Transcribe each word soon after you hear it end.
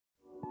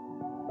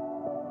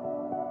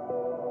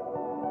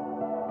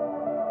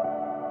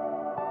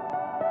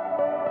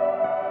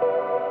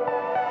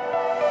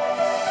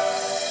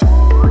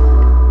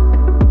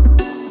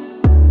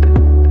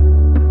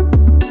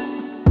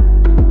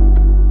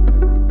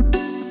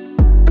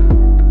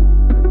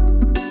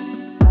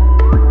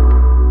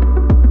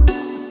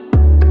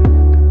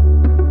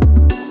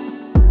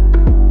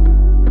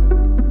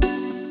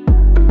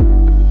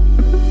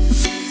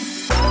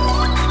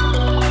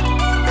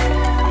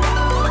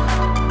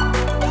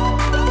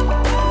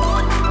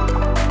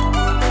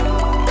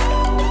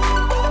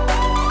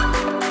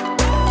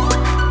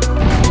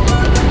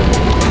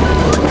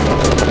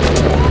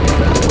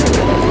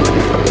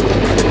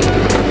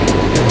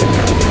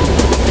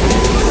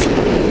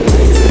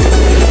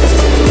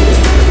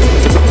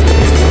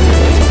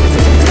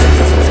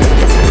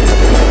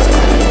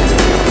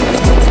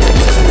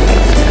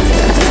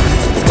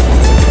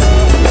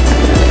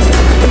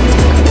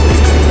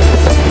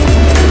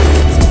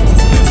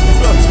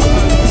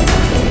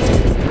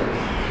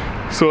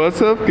So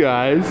what's up,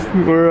 guys?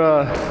 We're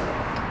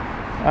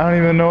I don't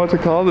even know what to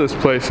call this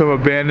place. Some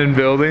abandoned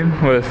building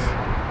with,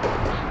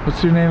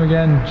 what's your name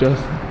again?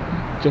 Justice,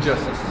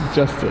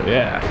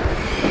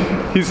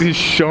 yeah. He's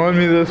showing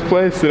me this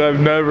place that I've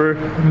never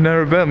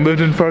been.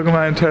 Lived in Fargo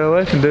my entire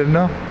life and didn't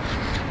know.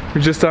 We're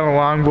just on a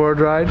longboard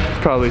ride.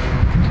 Probably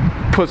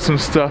put some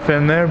stuff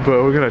in there,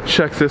 but we're gonna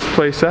check this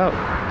place out.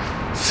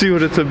 See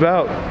what it's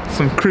about.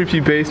 Some creepy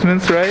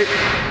basements, right?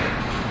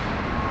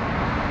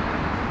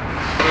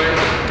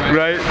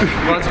 Right?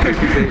 Lots of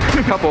creepy things.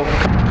 A couple.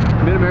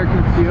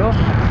 Mid-American Steel.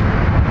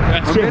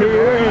 That's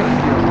right.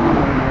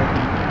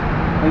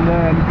 And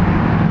then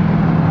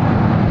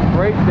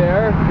right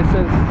there it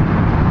says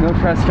no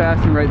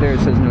trespassing. Right there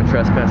it says no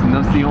trespassing.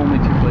 Those are the only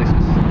two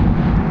places.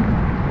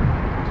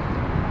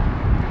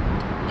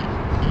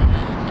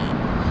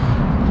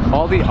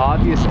 All the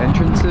obvious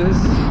entrances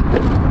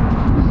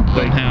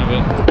Don't have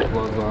it.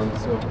 gloves on,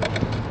 so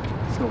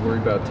it's not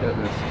worried about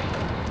tetanus.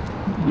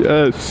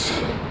 Yes.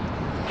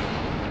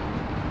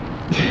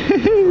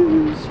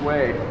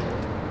 Sway.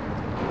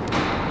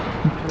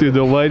 Dude,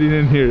 the lighting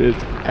in here is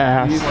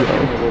ass You need like a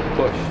though. little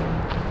push.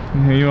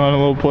 You want a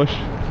little push?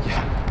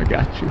 Yeah. I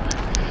got you.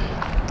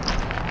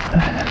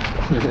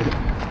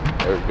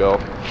 There we go.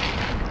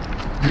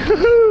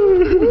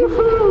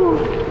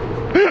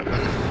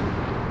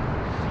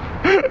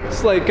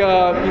 It's like you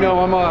know,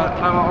 I'm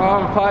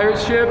on a pirate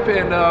ship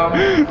and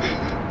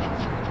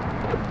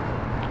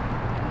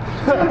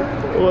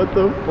What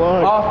the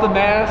fuck? off the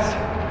mast,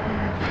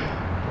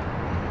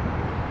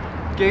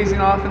 gazing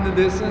off in the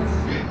distance.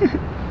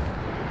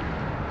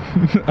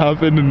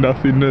 Up into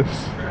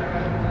nothingness.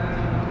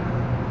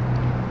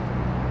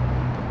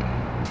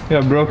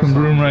 Got a broken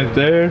broom right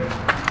there.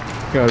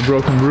 Got a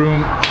broken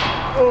broom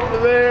over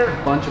there.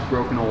 A bunch of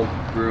broken old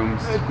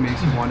brooms.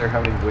 Makes you wonder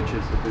how many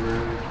witches have been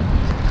around.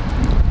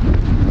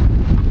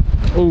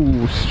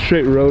 Oh,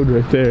 straight road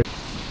right there.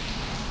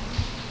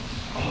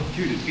 Oh,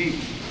 dude, it beat.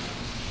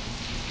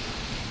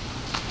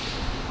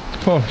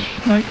 Oh,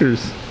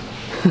 shnikers.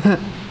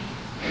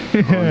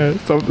 Yeah,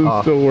 something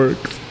still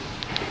works.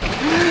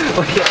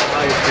 Look at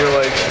how you're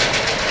like.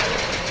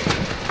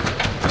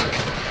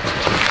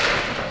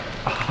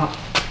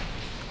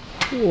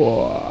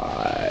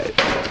 What?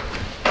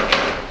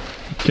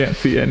 Can't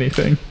see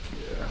anything.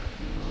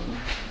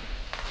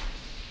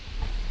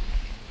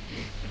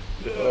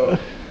 Yeah.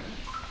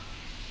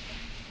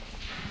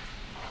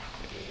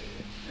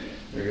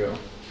 There you go.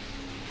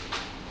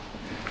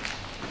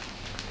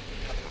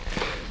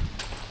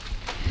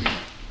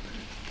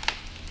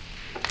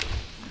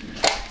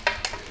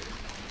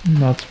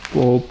 Nuts,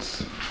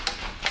 bolts.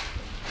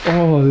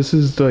 Oh, this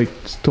is like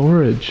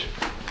storage.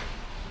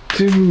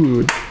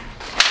 Dude.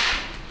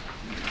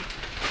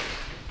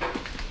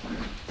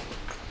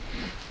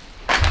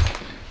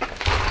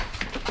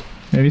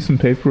 Maybe some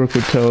paperwork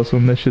would tell us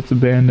when this shit's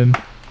abandoned.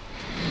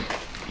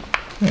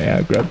 Yeah,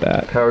 I'll grab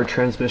that. Power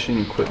transmission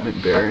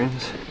equipment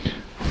bearings.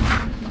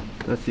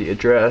 That's the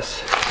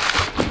address.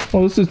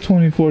 Oh, this is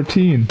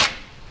 2014.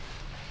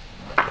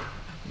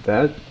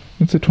 That?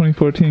 It's a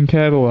 2014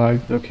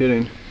 catalog. No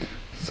kidding.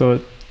 So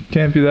it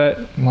can't be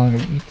that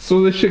long.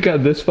 So this shit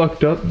got this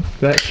fucked up?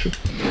 A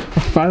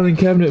filing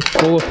cabinet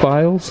full of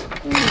files?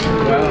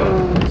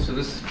 Wow. So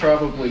this is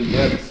probably,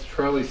 yeah, this is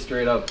probably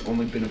straight up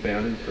only been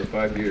abandoned for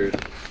 5 years.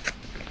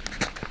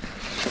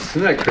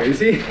 Isn't that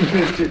crazy?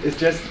 It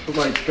just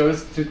like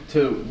goes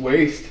to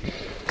waste.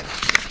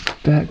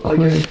 That Like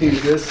quick.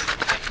 everything's this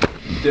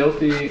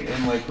filthy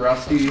and like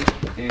rusty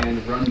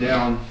and run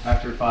down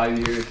after 5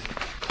 years.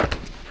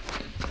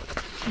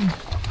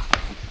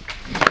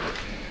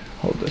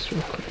 Hold this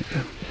real quick.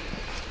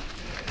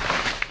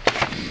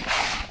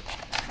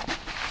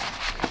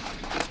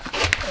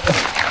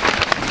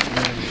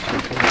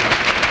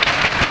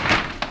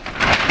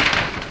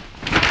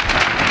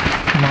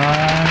 Come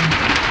on.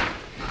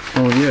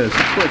 Oh yeah, it's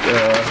just like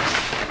a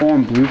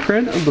full-on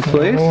blueprint of the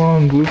place.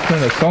 Full-on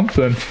blueprint of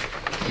something.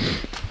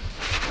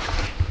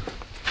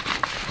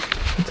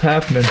 What's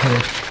happening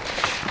here?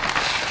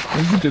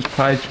 These are just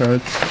pie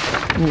charts.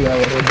 Ooh, that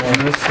would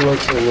And this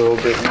looks a little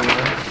bit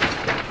more.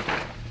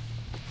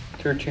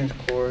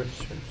 13th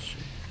course.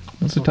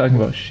 What's it talking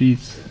about?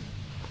 Sheets.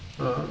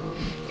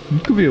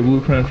 It could be a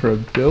blueprint for a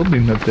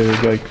building that they're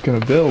like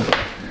gonna build.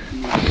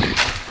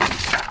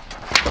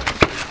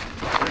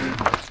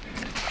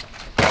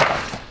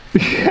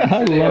 Yeah,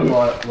 I They have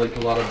love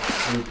a lot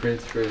of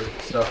blueprints for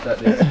stuff that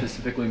they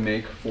specifically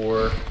make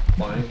for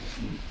clients.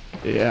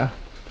 it. Yeah.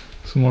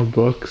 Some more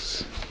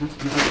books.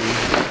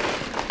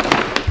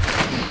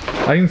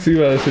 I can see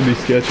why this would be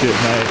sketchy at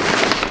night.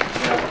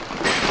 Yeah.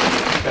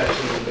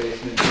 Especially in the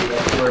basement too.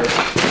 That's where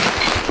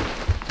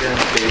you're in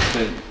the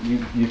basement,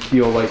 you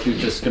feel like you're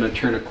just gonna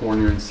turn a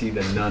corner and see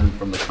the nun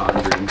from The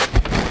Conjuring.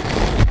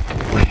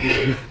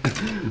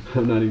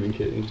 I'm not even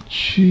kidding.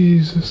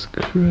 Jesus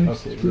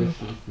Christ, Okay, bro. this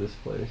is this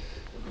place.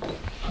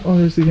 Oh,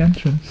 there's the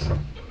entrance.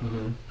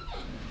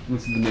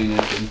 This is the main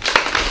entrance.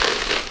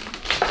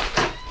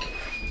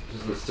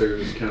 This is the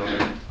service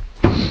counter.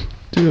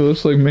 Dude, it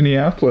looks like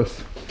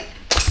Minneapolis.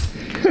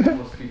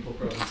 Most people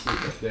probably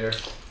sleep up there.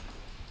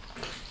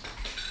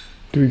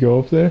 Do we go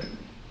up there?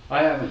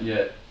 I haven't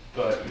yet,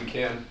 but we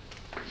can.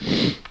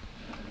 It's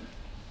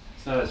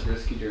not as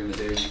risky during the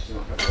day. We just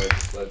don't have like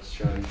sleds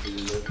shining through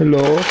the roof.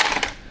 Hello?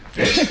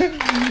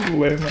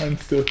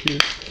 Landline's still here.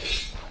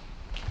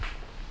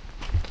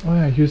 Oh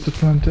yeah, here's the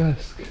front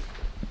desk.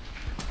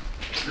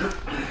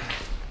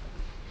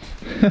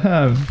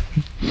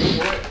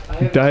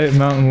 Diet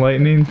Mountain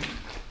Lightning.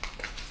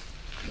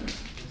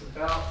 It's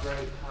about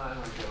right time I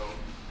go.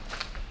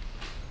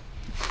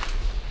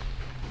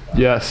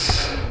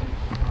 Yes.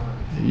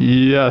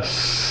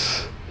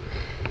 Yes.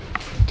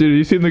 Dude,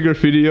 you seen the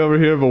graffiti over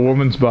here of a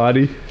woman's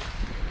body?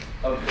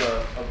 Of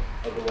the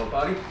what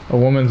body? A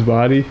woman's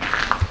body?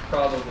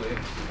 Probably.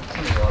 I've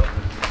seen a lot of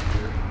them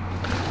here.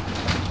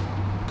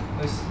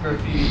 There's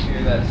graffiti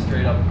here that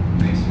straight up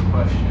makes you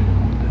question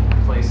if the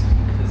place is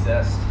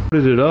possessed.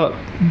 Put it up.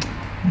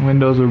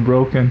 Windows are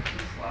broken.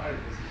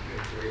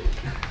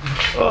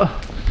 I'm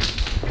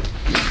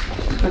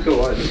not gonna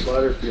lie, this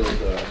ladder feels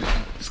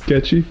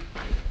Sketchy.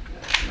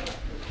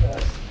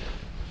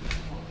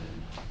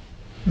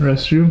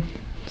 Restroom.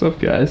 What's up,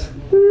 guys?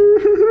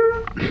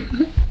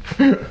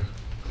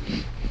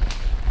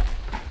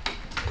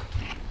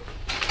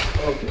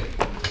 okay.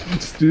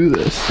 Let's do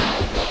this.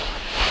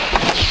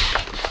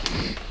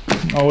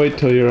 I'll wait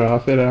till you're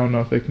off it. I don't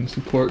know if they can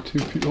support 2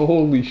 people.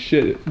 Holy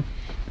shit.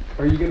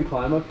 Are you gonna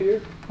climb up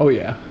here? Oh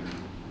yeah.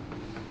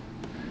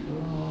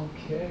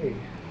 Okay.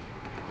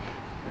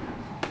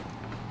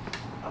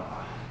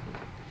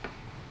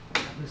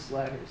 This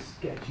ladder is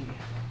sketchy.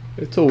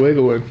 It's a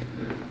wiggling.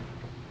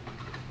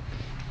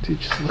 Dude,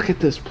 just look at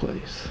this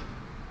place.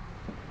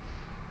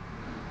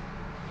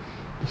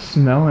 The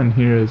smell in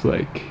here is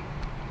like...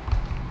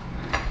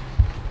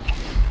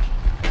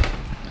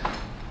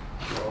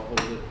 I'll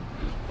hold it.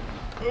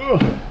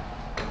 Ugh.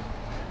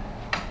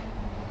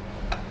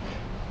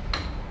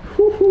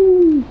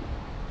 Woohoo!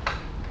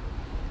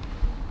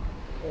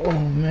 Oh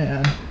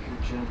man.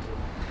 You're gentle.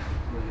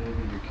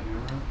 Maybe your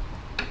camera.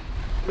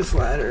 This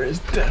ladder is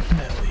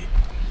definitely...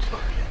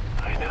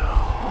 I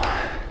know.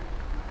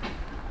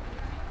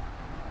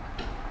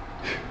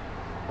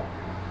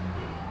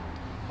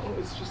 Oh,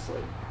 it's just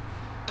like...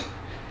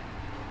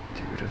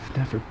 Dude, I've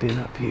never been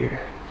up here.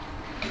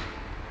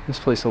 This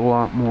place a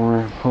lot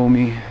more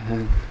homey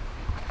than...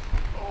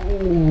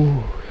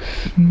 Oh,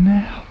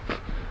 snap.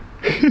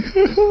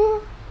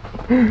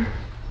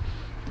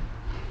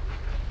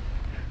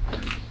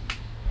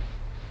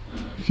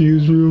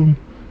 Fuse room.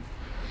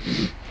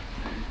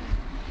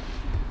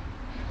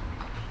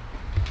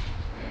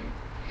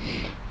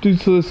 Dude,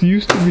 so this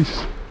used to be...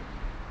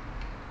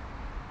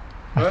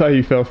 I thought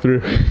you fell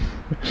through.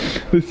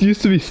 This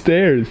used to be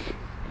stairs.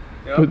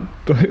 Yep.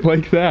 But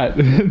like that.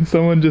 And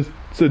someone just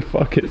said,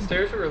 fuck it. The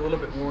stairs were a little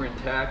bit more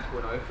intact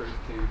when I first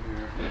came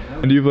here.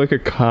 And do you have like a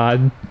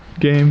COD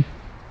game?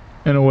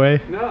 In a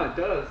way? No, it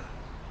does.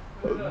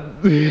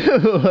 It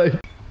does. Like...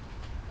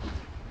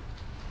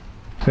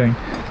 Thing.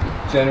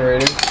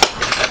 Generator.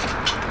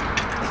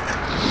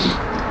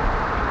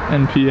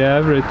 NP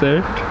Ave right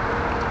there.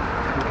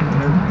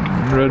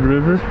 Red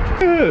River.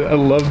 I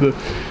love the...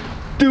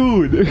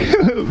 Dude!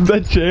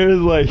 That chair is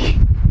like...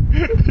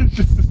 It's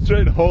just a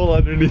straight hole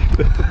underneath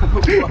it.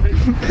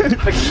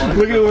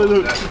 Look at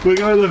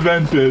where the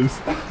vent is.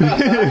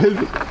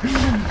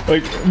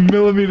 Like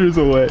millimeters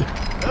away.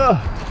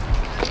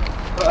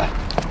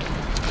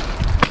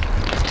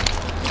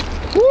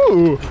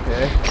 Woo!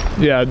 Okay.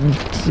 Yeah,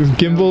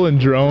 gimbal and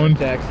drone.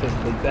 Access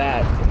to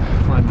that.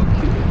 Climb up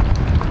to it.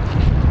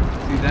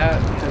 See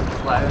that? Has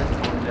the ladder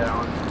going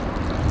down.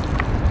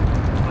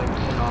 Like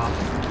put off.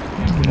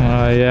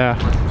 Yeah.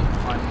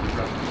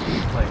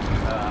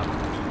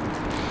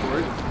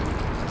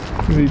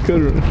 We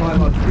could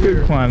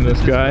climb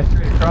this guy.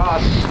 Straight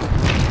across.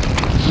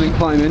 Then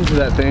climb into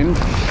that thing.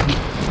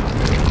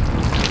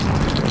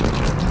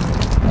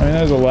 I mean,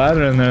 there's a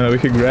ladder in there that we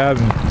could grab.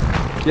 And...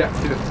 Yeah,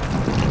 do it.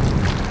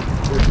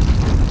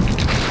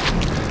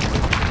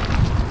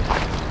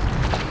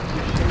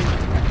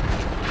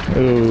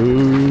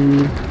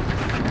 Oh.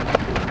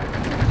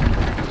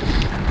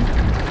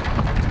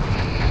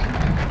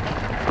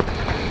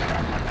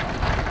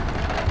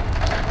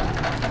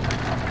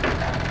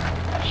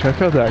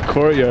 Check out that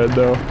courtyard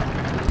though.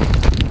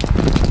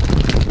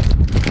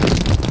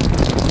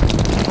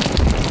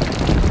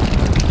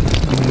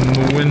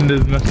 The wind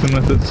is messing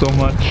with it so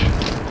much.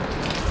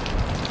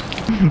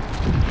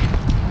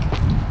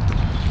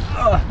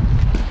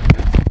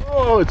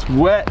 Oh, it's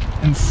wet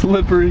and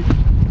slippery.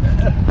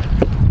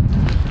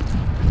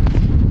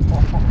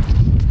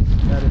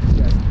 That is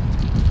good.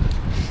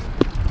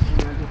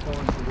 Imagine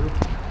falling through.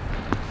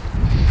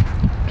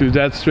 Dude,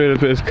 that's straight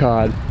up his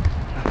COD.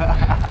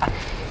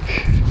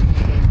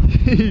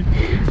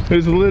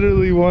 There's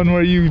literally one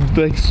where you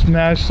like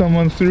smash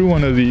someone through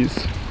one of these.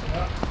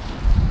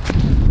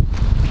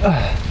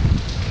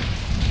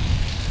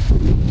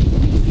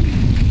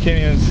 Can't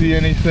even see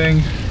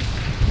anything.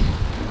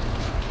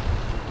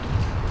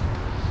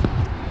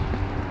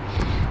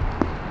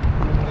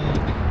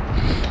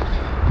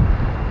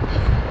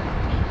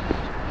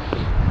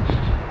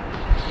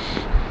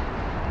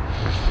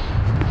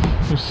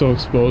 so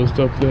exposed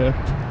up there.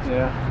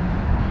 Yeah.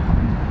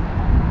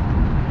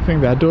 I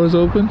think that door's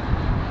open.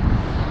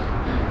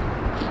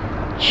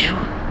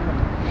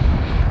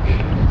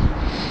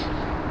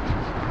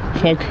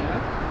 Fuck.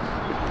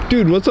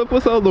 Dude, what's up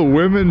with all the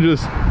women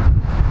just...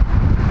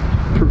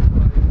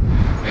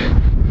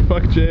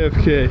 Fuck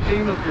JFK.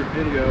 Came up your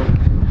video.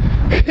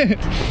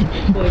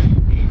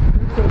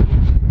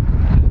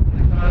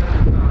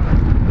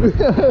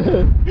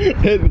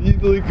 It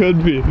easily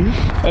could be.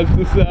 That's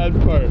the sad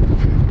part.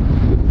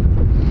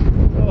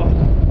 Oh.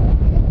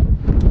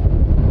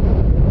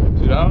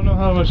 Dude, I don't know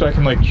how much I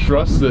can like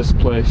trust this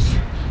place.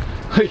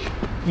 Like,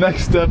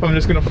 next step I'm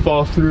just gonna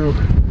fall through.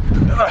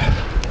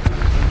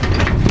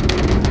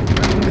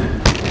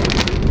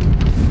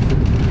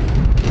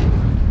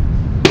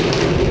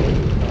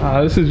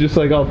 This is just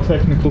like all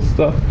technical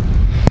stuff.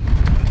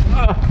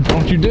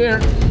 Don't you dare.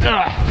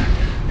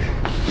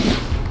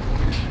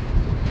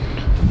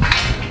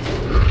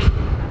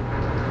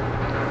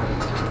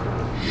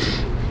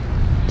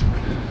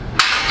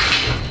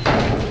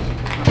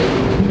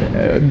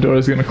 Yeah, the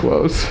door's gonna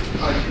close.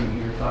 I can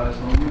hear thighs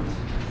moments.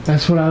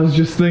 That's what I was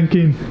just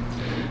thinking.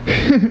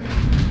 Dude,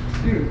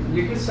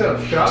 you can set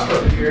up shop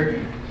up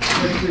here.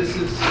 Like this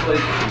is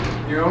like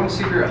your own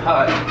secret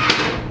hut.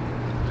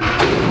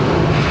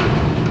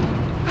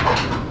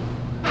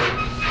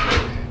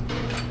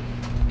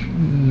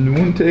 It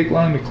wouldn't take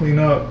long to clean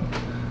up.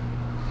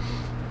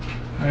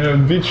 I know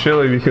it'd be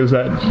chilly because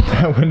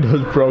that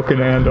window's broken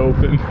and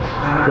open.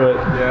 But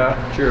yeah,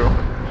 true.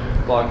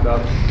 Blocked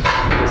up.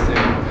 This thing.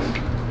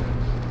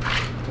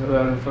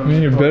 I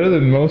mean, you're better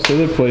than most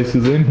other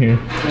places in here.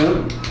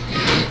 Yeah.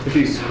 To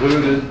be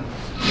secluded.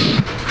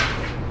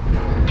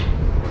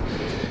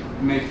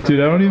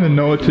 Dude, I don't even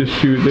know what to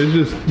shoot.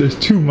 There's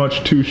too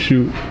much to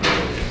shoot.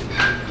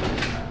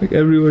 Like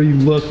everywhere you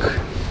look.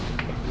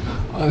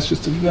 Oh, it's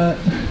just a vent.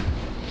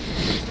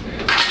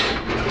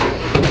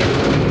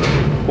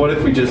 What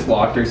if we just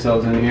locked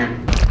ourselves in here?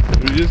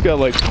 We just got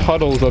like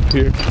puddles up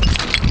here. So,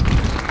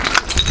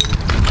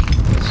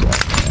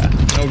 yeah,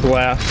 no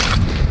glass.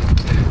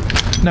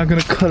 Not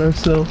gonna cut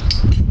ourselves.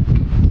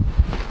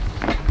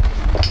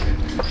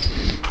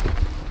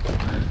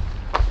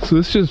 So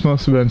this just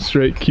must have been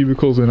straight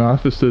cubicles and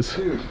offices.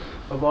 Dude,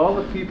 of all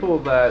the people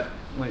that,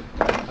 like,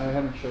 I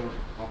haven't shown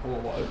a whole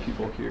lot of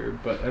people here,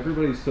 but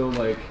everybody's so,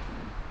 like,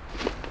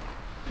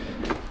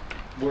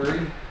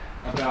 worried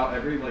about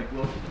every, like,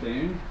 little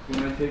thing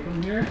when I take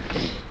them here.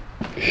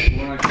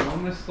 When I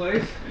film this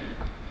place.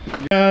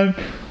 And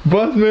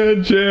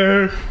busman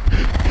chair.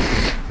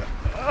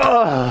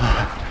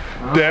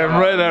 Damn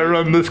right I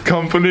run this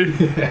company.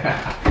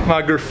 Yeah.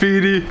 My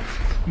graffiti,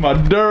 my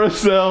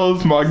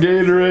Duracells, my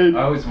Gatorade.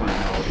 I always want to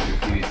know what your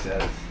graffiti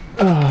says.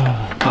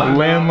 My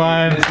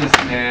landline.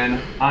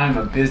 I'm a businessman. I'm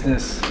a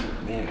business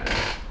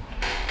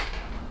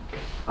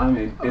I'm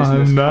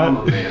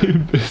not man. a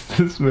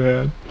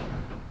businessman.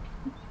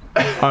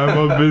 I'm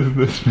a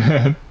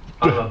businessman.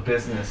 I'm a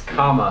business,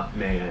 comma,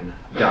 man. ...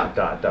 I'm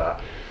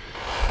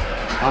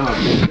a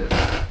business.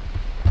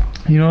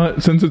 You know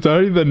what? Since it's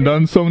already been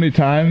done so many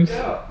times,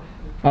 Yeah.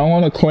 I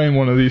want to claim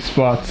one of these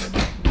spots.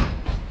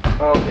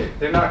 Okay,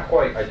 they're not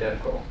quite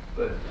identical,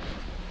 but...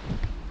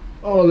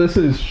 Oh, this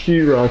is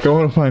sheetrock. I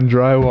want to find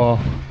drywall.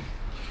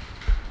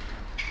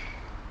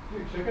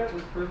 Dude, check out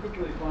this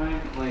perfectly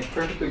fine, like,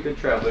 perfectly good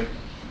traveler.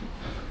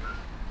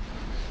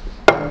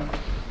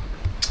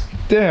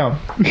 Damn.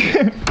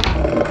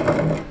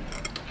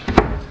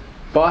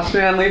 Boss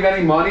man, leave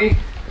any money?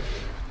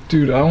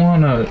 Dude, I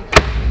want to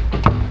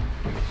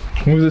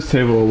move this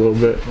table a little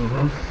bit.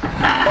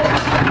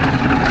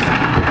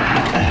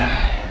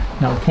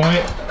 Now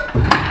point.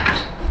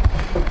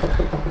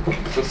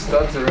 The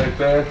studs are right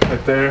there.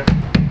 Right there.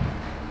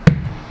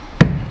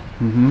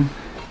 I'm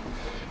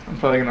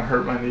probably going to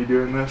hurt my knee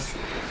doing this.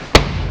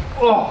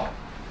 Oh!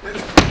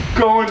 It's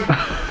going.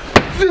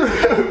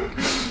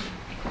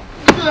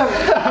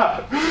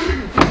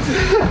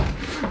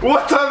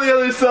 What's on the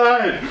other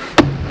side?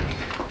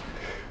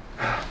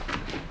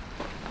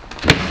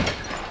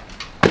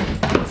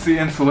 It's the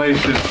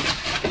insulation.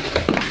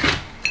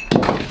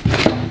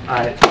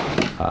 Alright.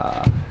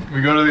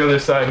 We go to the other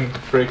side and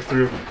break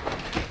through.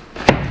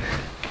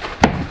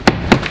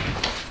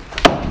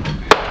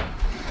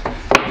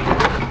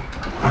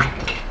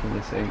 From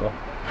this angle.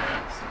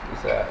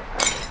 What's that?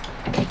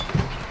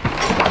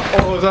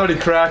 Oh, it's already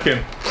cracking.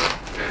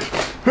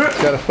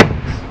 It's got a focus.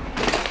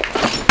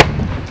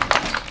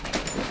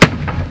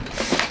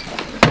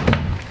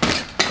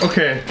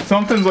 Okay,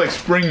 something's like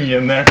springy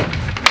in there.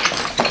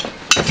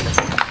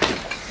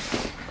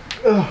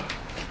 Ugh.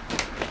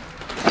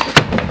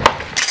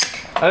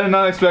 I did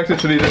not expect it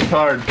to be this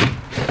hard.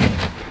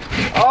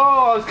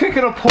 Oh, I was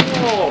kicking a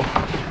pole.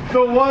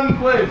 The one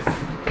place.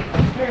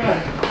 Hang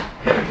on.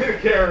 Get a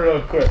camera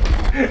real quick.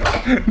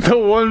 The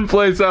one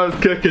place I was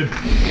kicking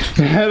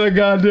had a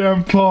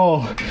goddamn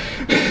pole.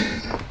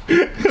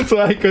 So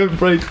I couldn't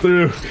break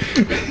through.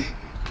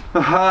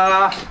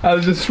 I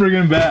was just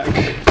springing back.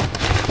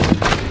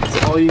 So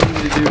all you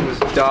need to do is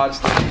dodge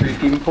the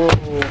freaking pole.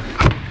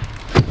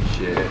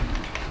 Shit.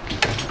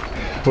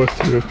 What's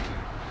through?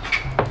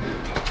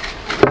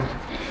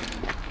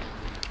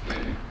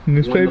 When the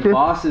Newspaper?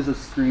 boss is a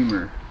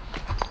screamer.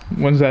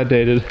 When's that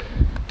dated?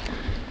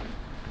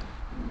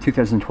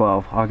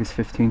 2012, August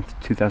 15th,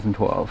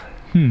 2012.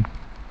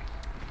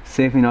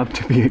 Saving up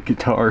to be a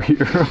guitar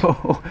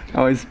hero.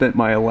 How I spent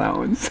my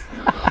allowance.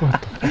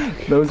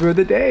 Those were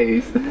the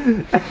days.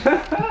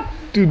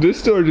 Dude, this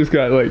store just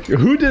got like,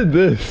 who did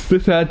this?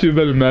 This had to have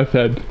been a meth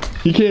head.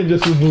 You can't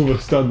just remove a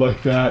stud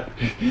like that.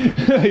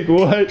 Like,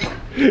 what?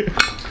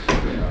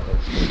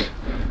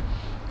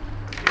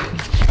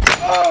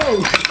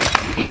 Oh!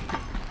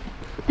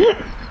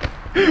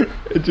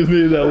 It just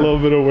needed that little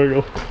bit of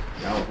wiggle.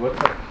 Now,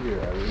 what's up here?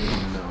 I really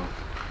don't know.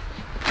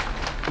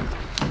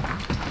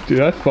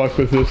 Dude, I fuck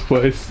with this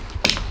place.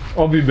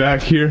 I'll be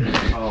back here.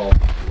 Oh,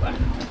 wow.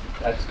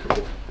 That's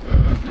cool.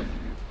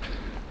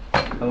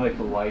 I like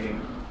the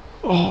lighting.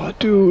 Oh,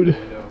 dude.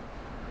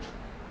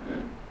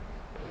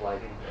 The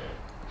lighting.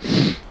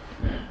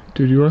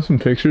 Dude, you want some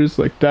pictures?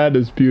 Like, that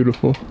is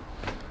beautiful.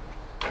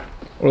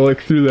 Or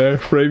like through there.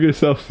 Frame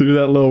yourself through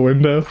that little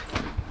window.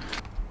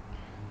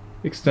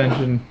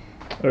 Extension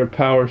or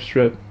power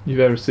strip you've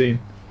ever seen.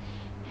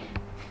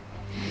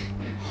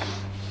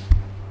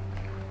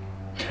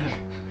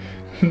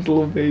 This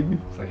little baby.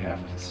 It's like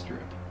half of a strip.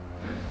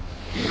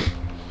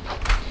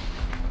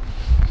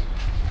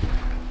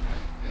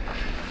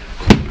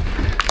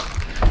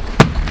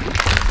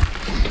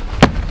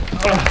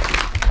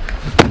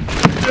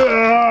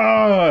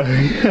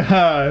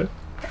 God.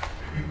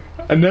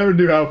 I never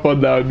knew how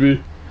fun that would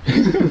be.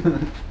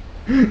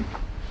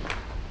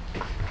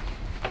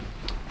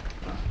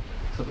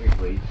 Something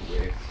late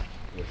with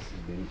this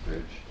mini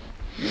fridge.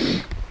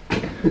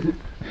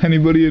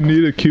 Anybody in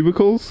need of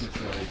cubicles?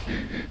 It's like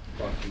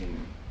fucking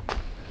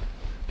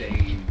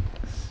Bane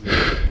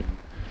smell.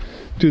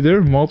 Dude, there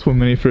are multiple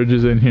mini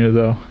fridges in here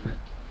though.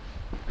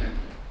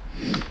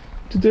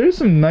 Dude, there's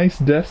some nice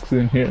desks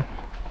in here.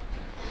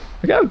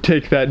 Like, I would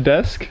take that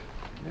desk.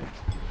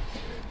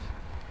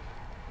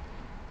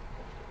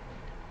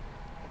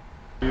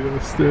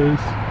 Those stairs.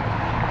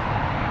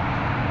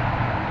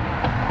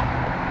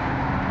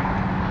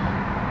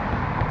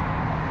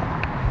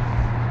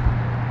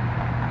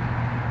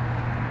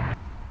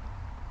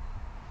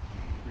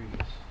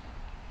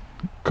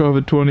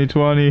 COVID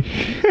 2020.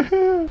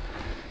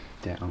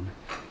 Down.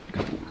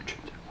 Couple more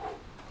trips.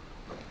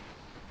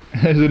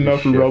 There's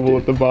enough Shifted. rubble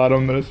at the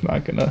bottom that it's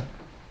not gonna.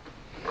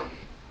 Alright.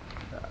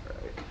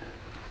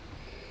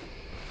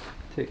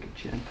 Take a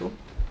gentle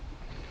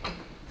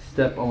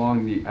step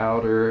along the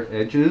outer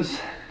edges,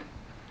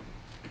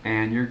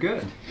 and you're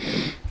good.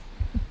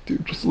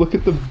 Dude, just look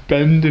at the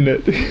bend in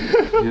it.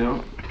 You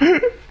know?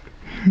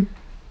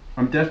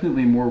 I'm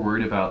definitely more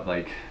worried about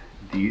like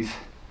these.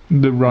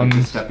 The Like, runs.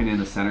 just stepping in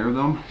the center of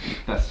them.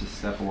 That's just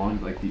step along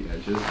like the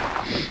edges.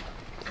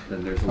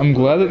 Then there's I'm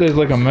glad that there's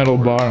like a metal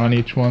bar on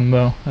each one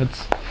though.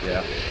 That's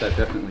Yeah, that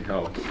definitely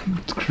helps.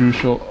 it's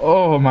crucial.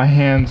 Oh, my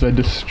hands, I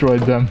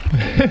destroyed them.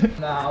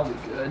 Nah, I'll be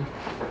good.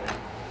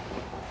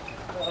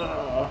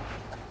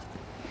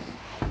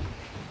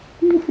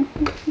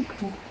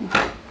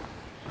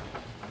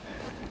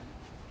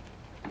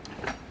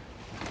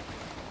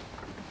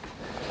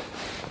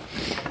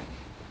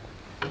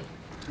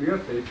 You got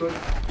Facebook?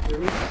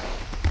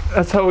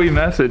 That's how we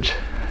message.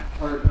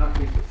 Or not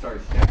Facebook, sorry,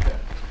 Snapchat.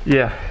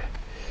 Yeah.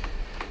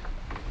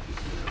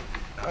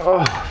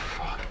 Oh,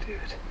 fuck, dude.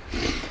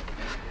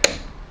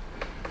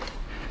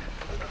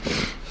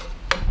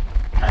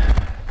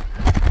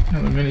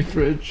 Another mini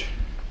fridge.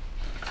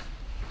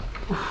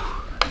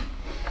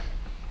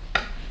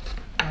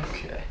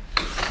 Okay.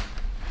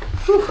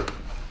 Whew.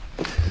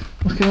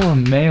 Look at all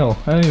the mail.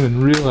 I didn't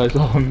even realize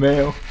all the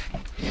mail.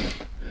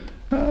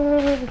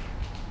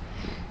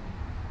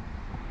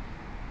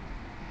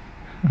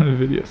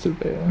 Video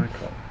surveillance.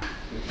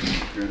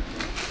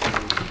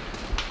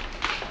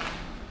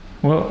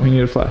 Well, we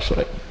need a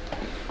flashlight.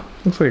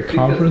 Looks like a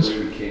conference. That's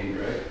where we came,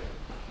 right?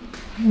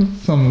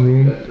 Some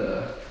room.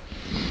 But,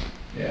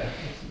 yeah.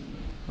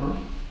 Huh?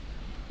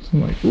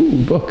 Some like,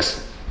 ooh,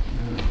 books.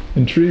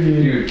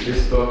 Intriguing. Dude,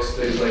 this book's,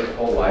 there's like a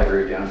whole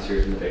library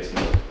downstairs in the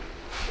basement.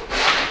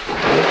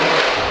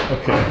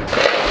 Okay.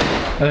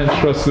 I didn't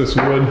trust this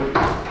wood.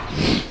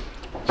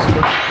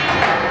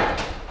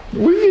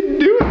 What are you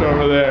doing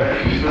over there?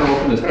 I'm gonna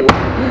open this door.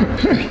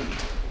 I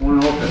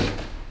wanna open.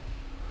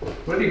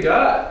 What do you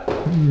got?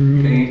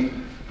 Paint.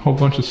 Whole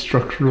bunch of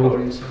structural.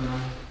 Coatings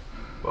around.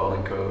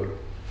 Welding code.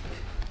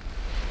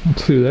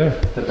 What's through there?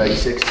 The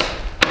basics.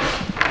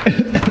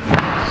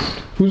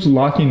 Who's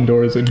locking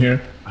doors in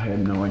here? I have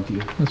no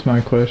idea. That's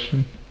my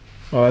question.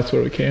 Oh, that's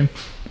where we came.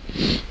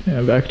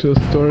 Yeah, back to the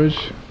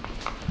storage.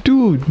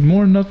 Dude,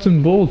 more nuts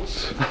and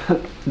bolts.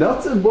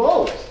 Nuts and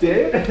bolts,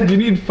 dude. You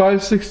need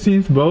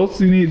 5/16 bolts.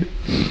 You need.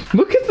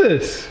 Look at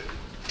this.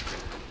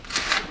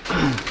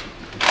 A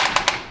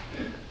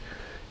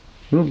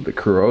little bit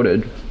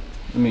corroded.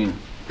 I mean,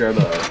 grab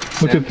a.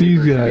 Look at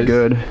these guys.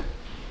 Good.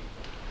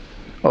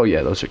 Oh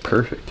yeah, those are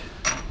perfect.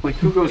 Like,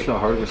 who goes to a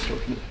hardware store?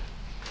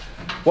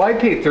 Why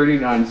pay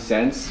 39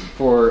 cents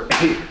for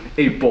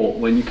a bolt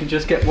when you can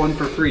just get one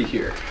for free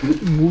here?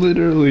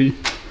 Literally.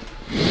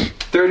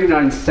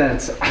 39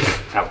 cents.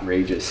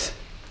 Outrageous.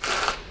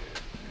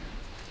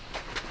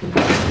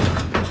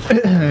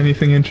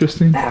 Anything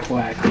interesting? Half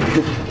whack.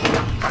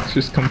 It's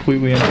just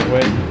completely in the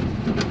way.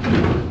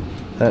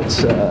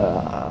 That's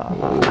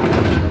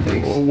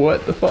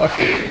what the fuck?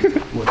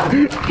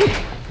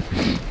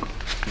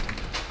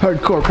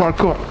 Hardcore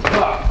parkour.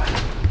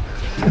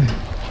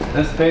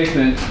 That's the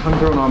basement. I'm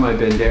throwing on my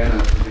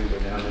bandana to go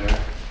down there.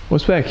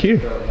 What's back here?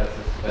 Probably has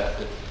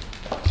asbestos.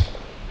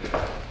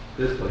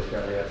 This place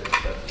probably has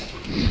asbestos.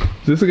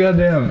 Is this a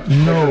goddamn?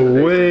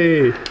 No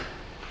way.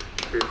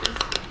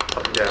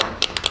 Down.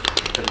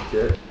 That's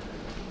it.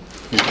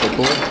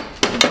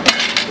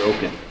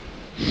 Broken.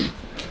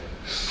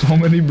 So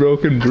many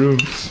broken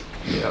brooms.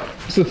 Yeah.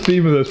 What's the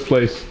theme of this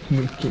place?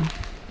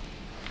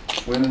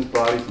 Women's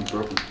bodies and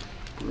broken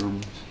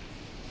brooms.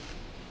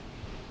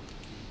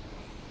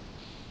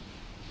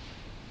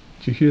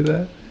 Did you hear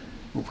that?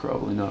 We're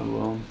probably not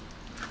alone.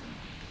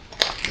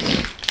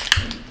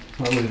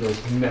 Probably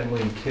those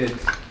meddling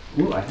kids.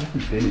 Ooh, I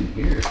haven't been in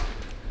here.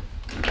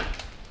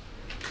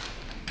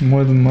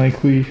 More than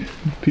likely,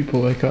 people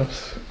like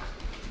us.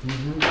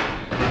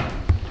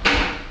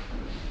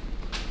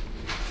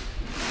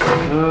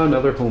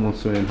 Another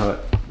homeless man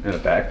hut and a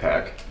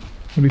backpack.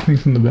 What do you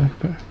think's in the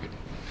backpack?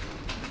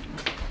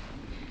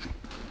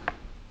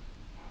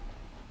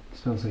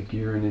 Smells like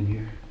urine in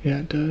here. Yeah,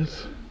 it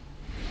does.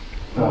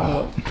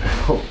 Oh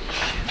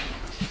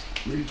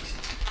shit.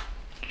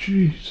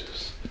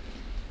 Jesus.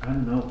 I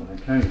don't know, but I'm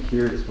kind of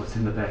curious what's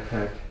in the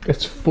backpack.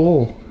 It's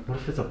full. What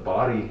if it's a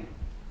body?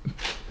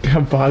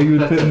 A body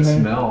would fit in That's there.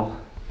 that smell.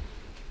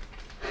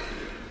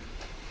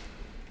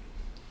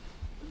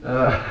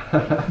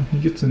 He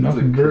gets enough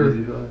That's a bird.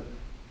 crazy thought.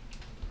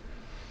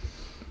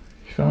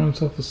 He found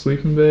himself a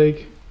sleeping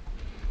bag.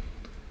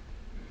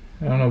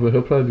 I don't know, but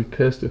he'll probably be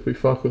pissed if we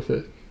fuck with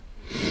it.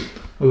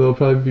 Or they'll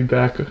probably be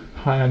back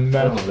high on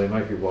I don't meth. know, they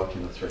might be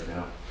watching us right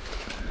now.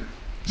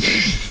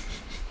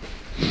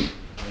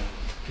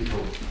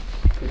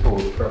 People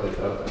would probably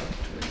thought about it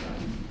right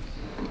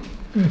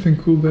now. Anything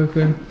cool back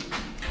there?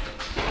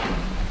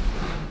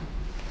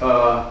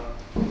 No.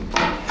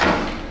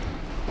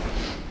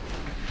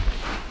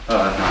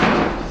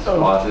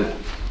 Closet.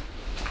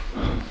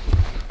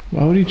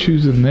 Why would he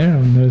choose in there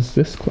when there's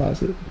this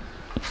closet?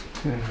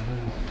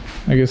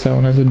 I guess that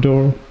one has a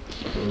door.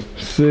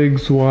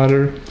 Cigs,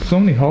 water. So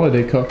many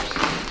holiday cups.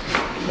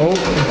 Oh,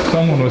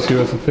 someone was here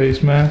with a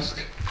face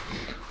mask.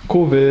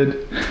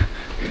 COVID.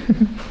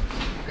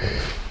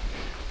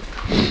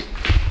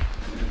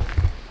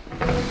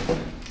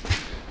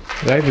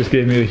 That just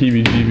gave me the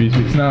heebie-jeebies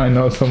because now I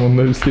know someone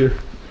lives here.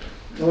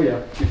 Oh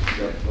yeah.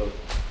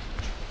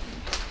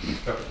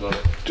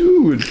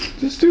 Dude,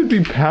 this dude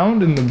be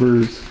pounding the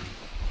birds.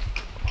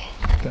 Oh,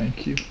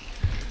 thank you.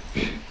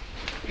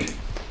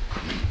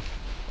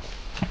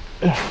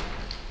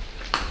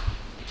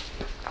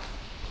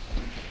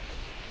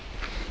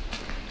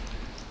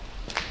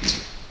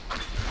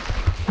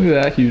 Look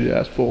at that huge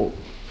ass bolt.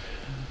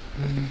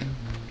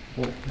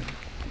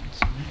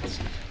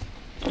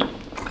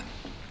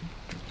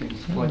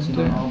 He's flexing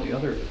on all the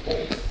other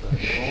bolts.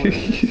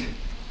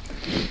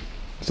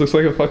 This looks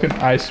like a fucking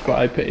I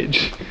Spy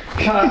page.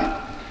 Yeah.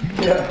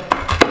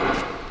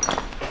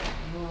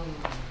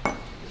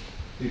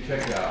 Dude,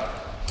 check it out.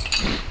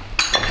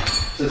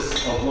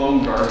 Just a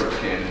lone garbage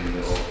can in the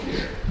middle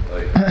here.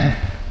 Like,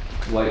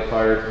 light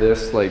fire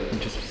this, like, you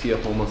just see a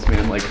homeless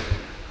man, like,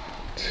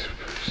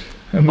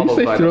 At least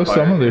they by throw the fire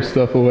some of their here.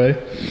 stuff away.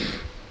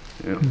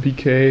 Yeah.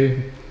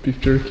 BK,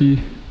 beef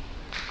jerky.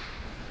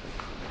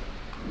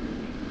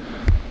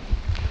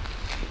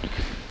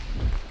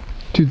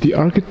 Dude, the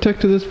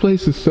architect of this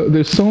place is so.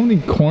 There's so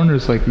many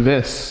corners like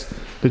this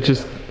that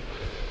just.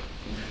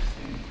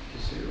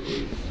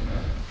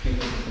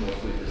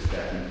 Mostly just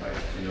stacking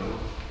pipes, you know?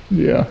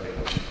 Yeah.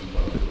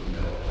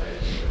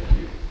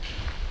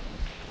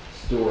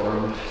 Store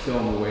them, sew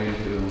them away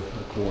into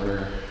a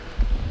corner.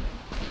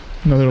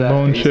 Another That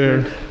lone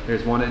chair. basement,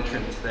 there's one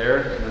entrance there,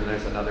 and then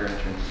there's another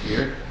entrance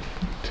here.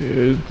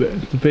 Dude,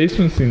 the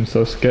basement seems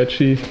so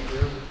sketchy. It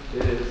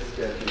is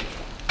sketchy.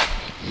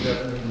 It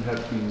doesn't even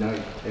have to be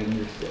night, and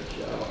you're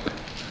sketched out.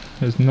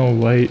 There's no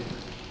light.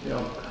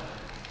 Yep.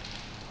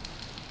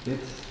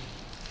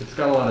 It's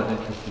got a lot of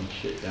interesting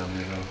shit down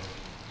there though.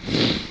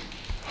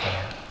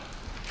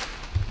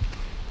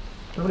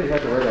 Somebody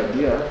had the right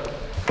idea.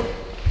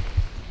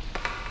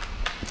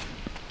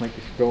 Like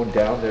if you're going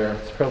down there,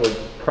 it's probably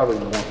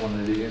want one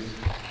of these.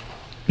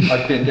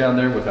 I've been down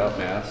there without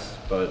masks,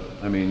 but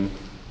I mean,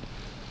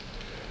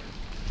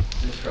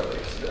 there's probably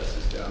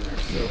asbestos down there,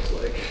 so it's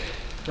like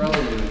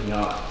probably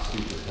not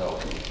super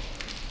healthy.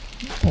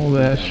 All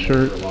that Down there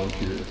shirt, for a long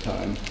period of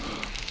time.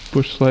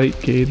 Bush Light,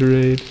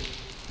 Gatorade.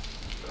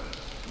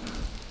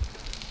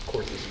 Of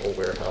course, this whole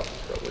warehouse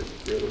is probably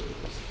filled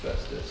with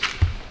asbestos.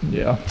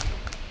 Yeah.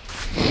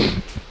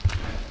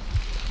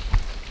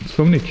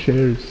 So many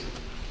chairs.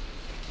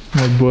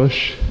 More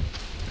bush.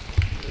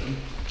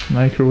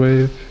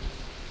 Microwave.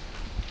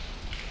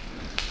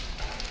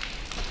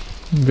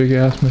 Big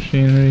ass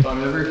machinery. If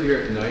I'm ever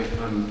here at night,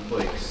 I'm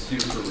like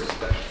super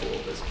respectful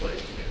of this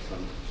place because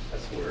I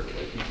swear,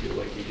 like you feel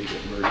like you could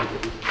get murdered.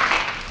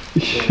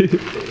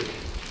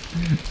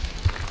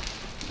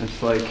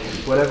 It's like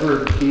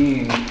whatever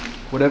being,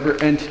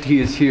 whatever entity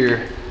is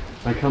here,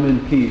 I come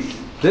in peace.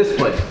 This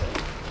place.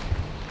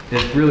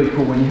 It's really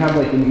cool when you have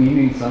like an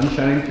evening sun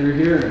shining through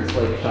here and it's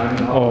like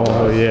shining off.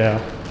 Oh yeah.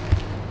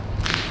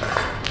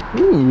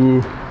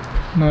 Ooh,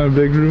 not a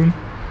big room.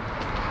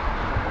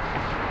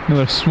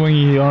 Another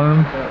swingy arm.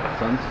 Yeah, the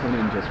sun's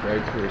coming just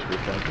right to us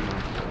reflecting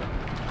off.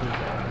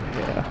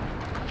 Yeah.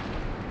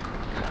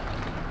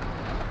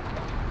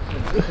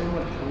 It's so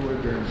much cooler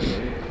during the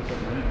day. It's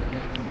like night, I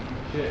can't see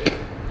shit.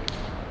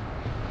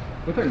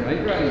 With our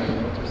night riding, you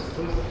know what we're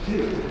supposed to do?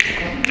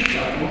 I'm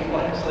got no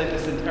flashlight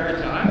this entire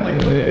time.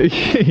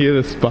 Like, Yeah,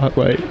 the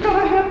spotlight.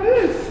 I have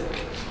this.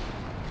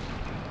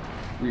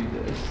 Read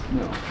this.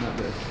 No, not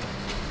this.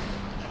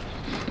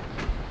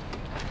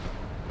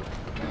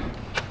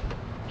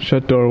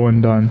 Shut door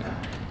when done.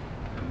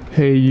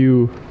 Hey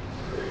you.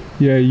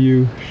 Yeah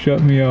you.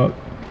 Shut me up.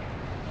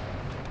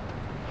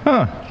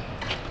 Huh.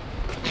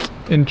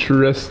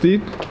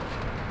 Interesting.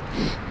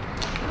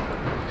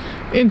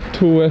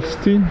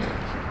 Interesting.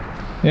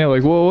 Yeah,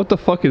 like, well, what the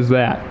fuck is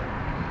that?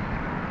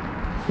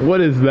 What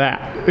is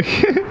that?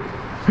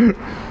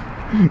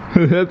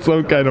 That's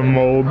some kind of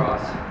mold.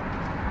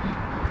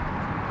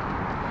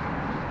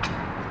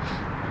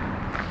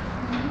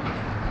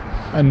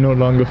 I no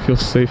longer feel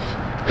safe.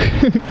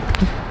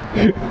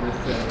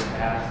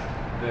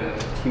 Ask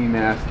the Key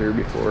Master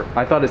before.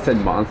 I thought it said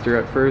monster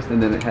at first,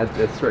 and then it had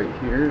this right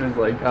here, and I was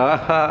like,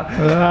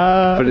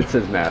 ah. But it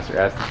says master.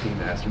 Ask the Key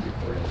Master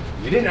before.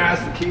 You didn't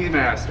ask the Key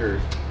Master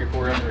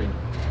before entering,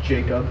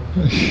 Jacob.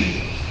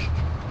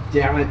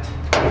 Damn it.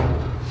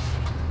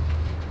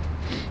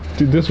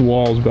 Dude, this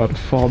wall is about to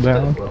fall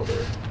down.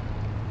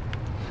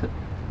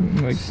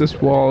 Like, this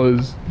wall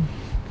is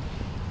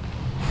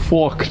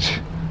fucked.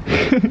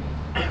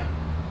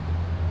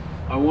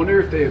 I wonder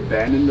if they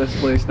abandoned this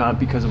place not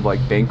because of like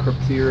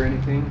bankruptcy or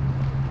anything,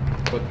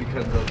 but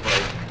because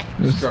of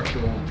like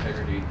structural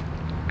integrity.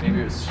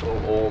 Maybe it was so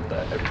old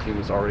that everything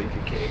was already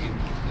decayed.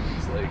 And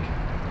it's like,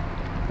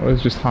 It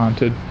was just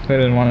haunted. They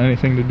didn't want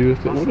anything to do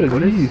with it. What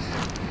are these?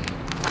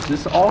 Is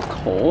this all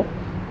coal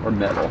or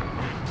metal?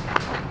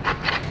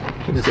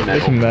 It's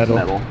metal.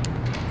 Metal.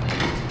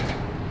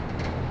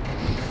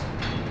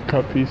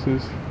 Cut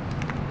pieces.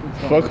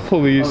 Fuck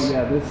police. Oh,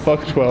 yeah, this.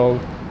 Fuck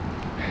 12.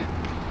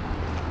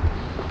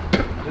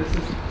 This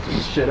is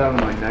some shit out of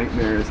my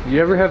nightmares. Do you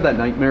ever have that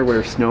nightmare where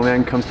a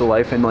snowman comes to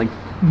life and like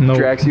Nope.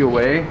 drags you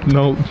away?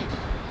 Nope.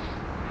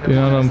 Do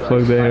not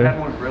unplug the I air. had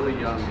one really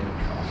young and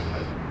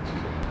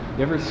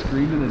you ever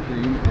scream in a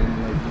dream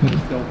and like you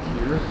just don't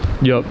hear?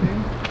 Yup.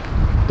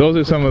 Those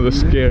are some of the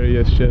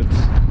scariest shits.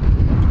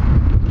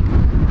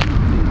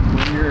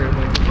 When you're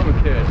like from a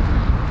kid,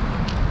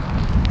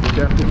 you're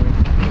definitely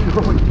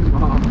going to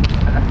mom.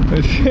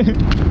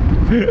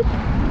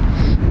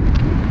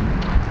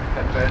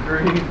 That bed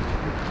dream.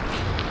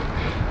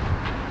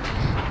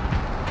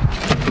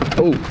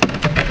 Oh.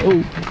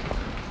 Oh.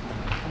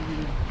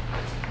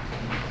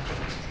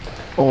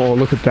 Oh,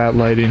 look at that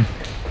lighting.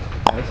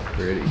 That's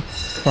pretty.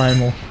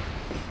 Primal.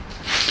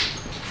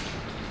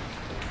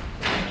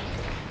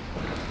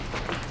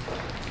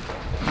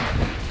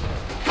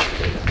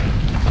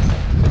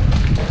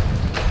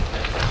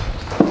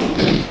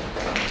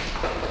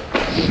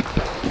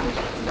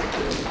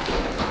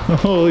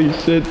 Holy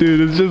shit,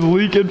 dude, it's just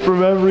leaking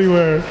from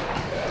everywhere.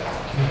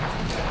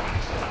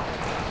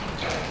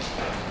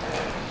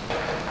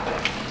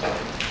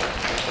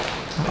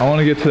 I want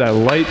to get to that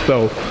light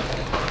though.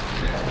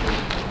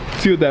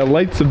 See what that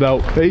light's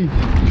about. Hey.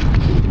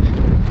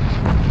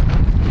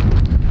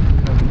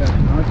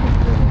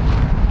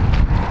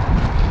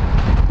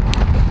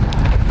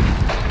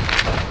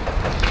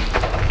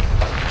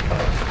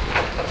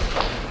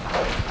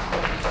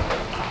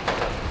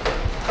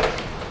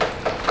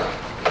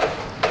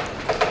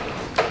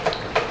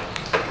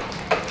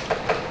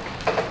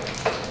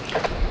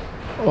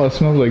 Oh, it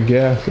smells like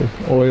gas or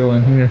oil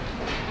in here.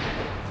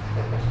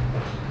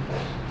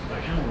 I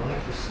kind of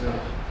like this stuff.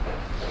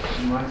 It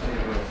reminds me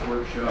of a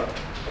workshop.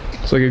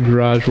 It's like a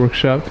garage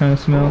workshop kind of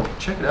smell. Oh,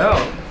 check it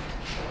out.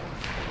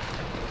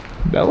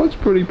 That looks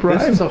pretty prime.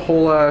 This is a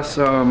whole ass,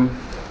 what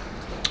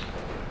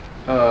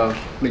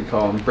do you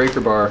call them?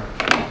 Breaker bar.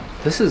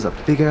 This is a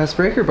big ass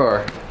breaker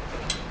bar.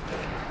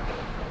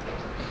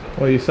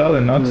 Well, you saw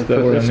the nuts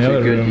that were in the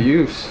other good room.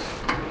 use.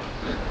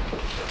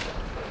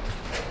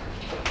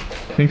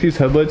 Think these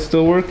headlights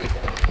still work?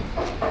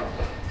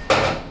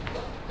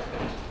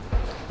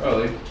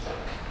 Probably.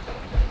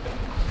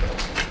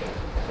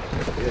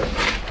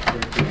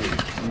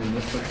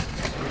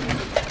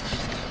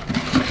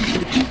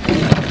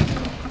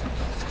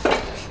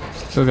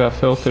 Still got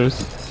filters.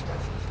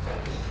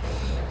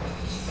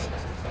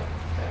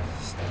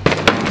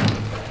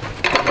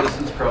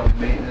 This is probably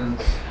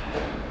maintenance.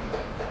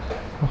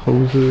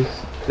 Hoses.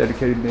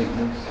 Dedicated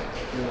maintenance.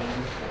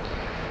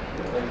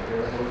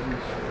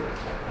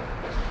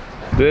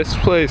 This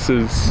place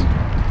is,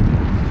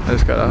 I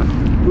just gotta,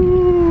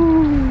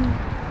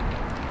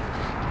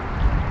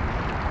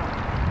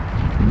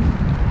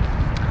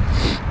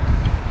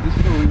 This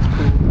building's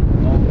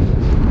cool. All the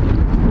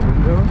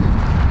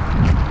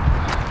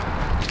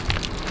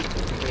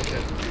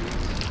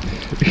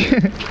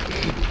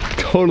windows.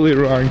 totally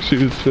wrong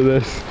shoes for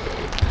this.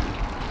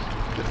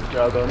 Get the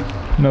job done.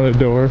 Another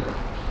door.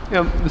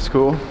 Yep, it's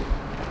cool.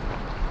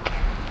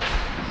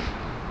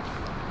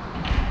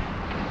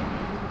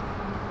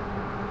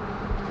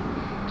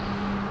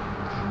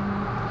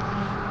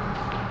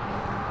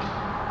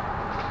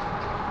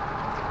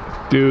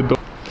 Dude,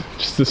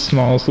 just the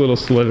smallest little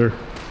sliver.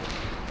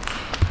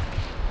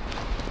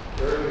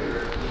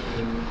 Earlier,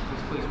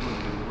 this place would have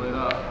been lit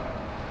up.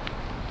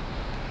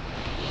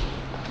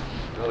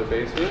 Another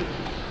basement?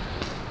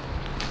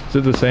 Is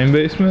it the same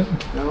basement?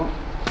 No,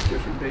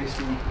 different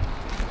basement.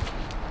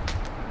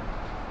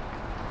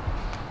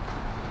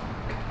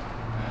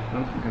 I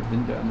don't think I've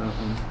been down that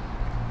one.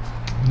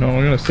 No,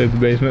 we're gonna save the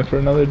basement for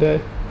another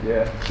day.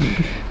 Yeah.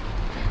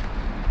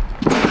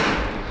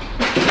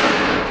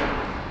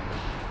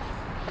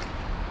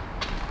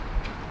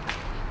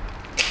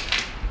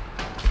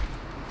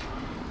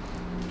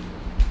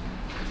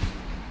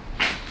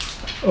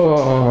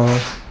 Oh,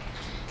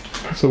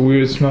 it's a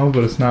weird smell,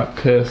 but it's not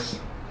piss.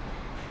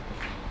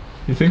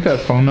 You think that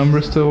phone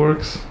number still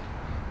works?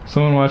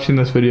 Someone watching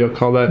this video,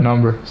 call that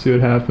number, see what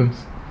happens.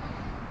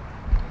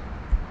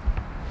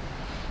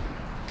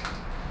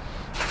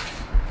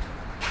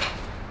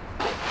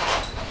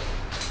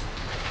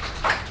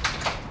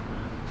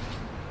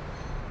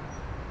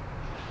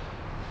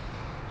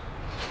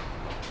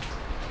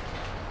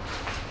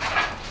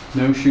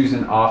 No shoes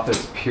in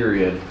office,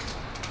 period.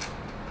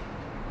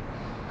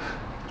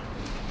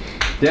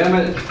 Damn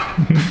it,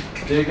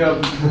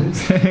 Jacob.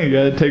 You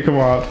gotta take them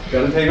off.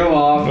 Gotta take them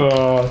off.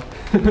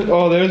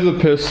 Oh, there's the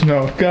piss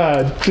smell.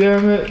 God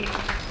damn it.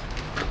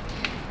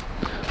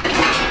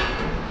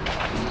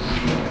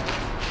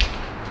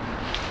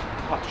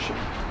 Touch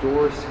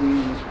door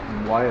swings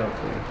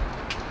wildly.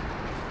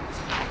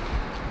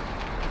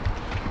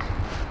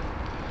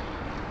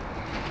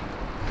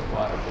 A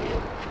lot of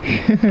board.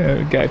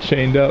 Got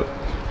chained up.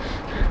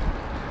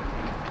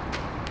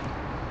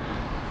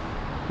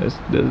 This is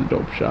a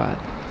dope shot.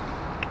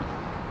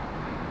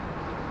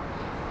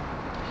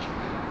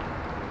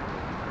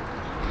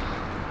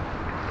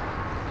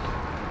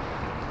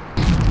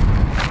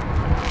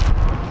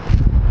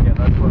 Yeah,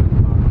 that's what I'm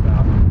talking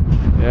about.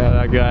 Yeah,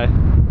 that guy.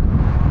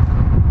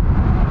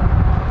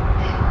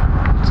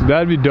 So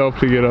that'd be dope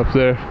to get up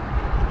there.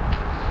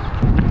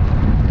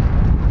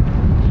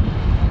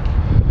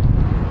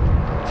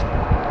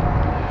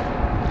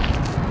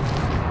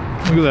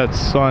 Look at that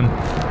sun.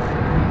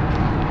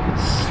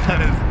 That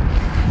is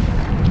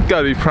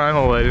gotta be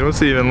primal lighting.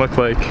 What's it even look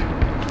like?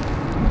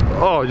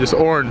 Oh, just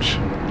orange.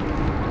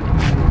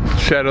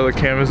 Shadow the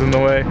camera's in the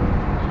way.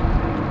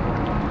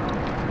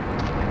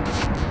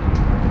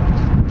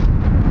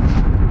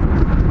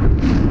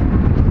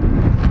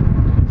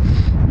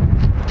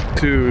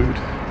 Dude.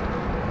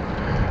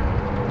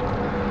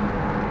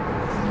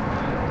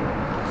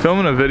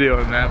 Filming a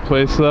video in that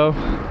place though.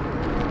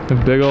 The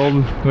big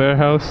old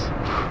warehouse.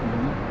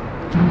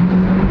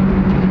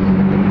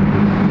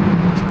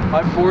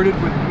 I've boarded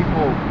with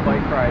people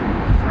bike riding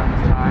from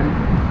time.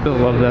 I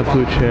love that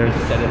blue chair.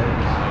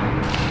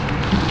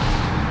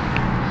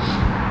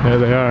 There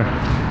they are.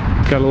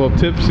 Got a little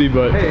tipsy,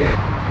 but Hey.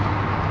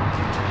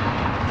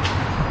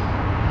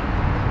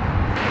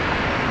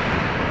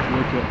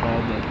 Look at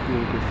all that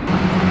cool graffiti.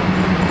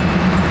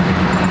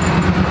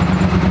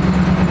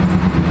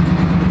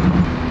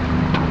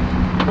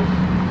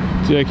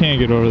 see, I can't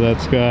get over that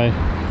sky.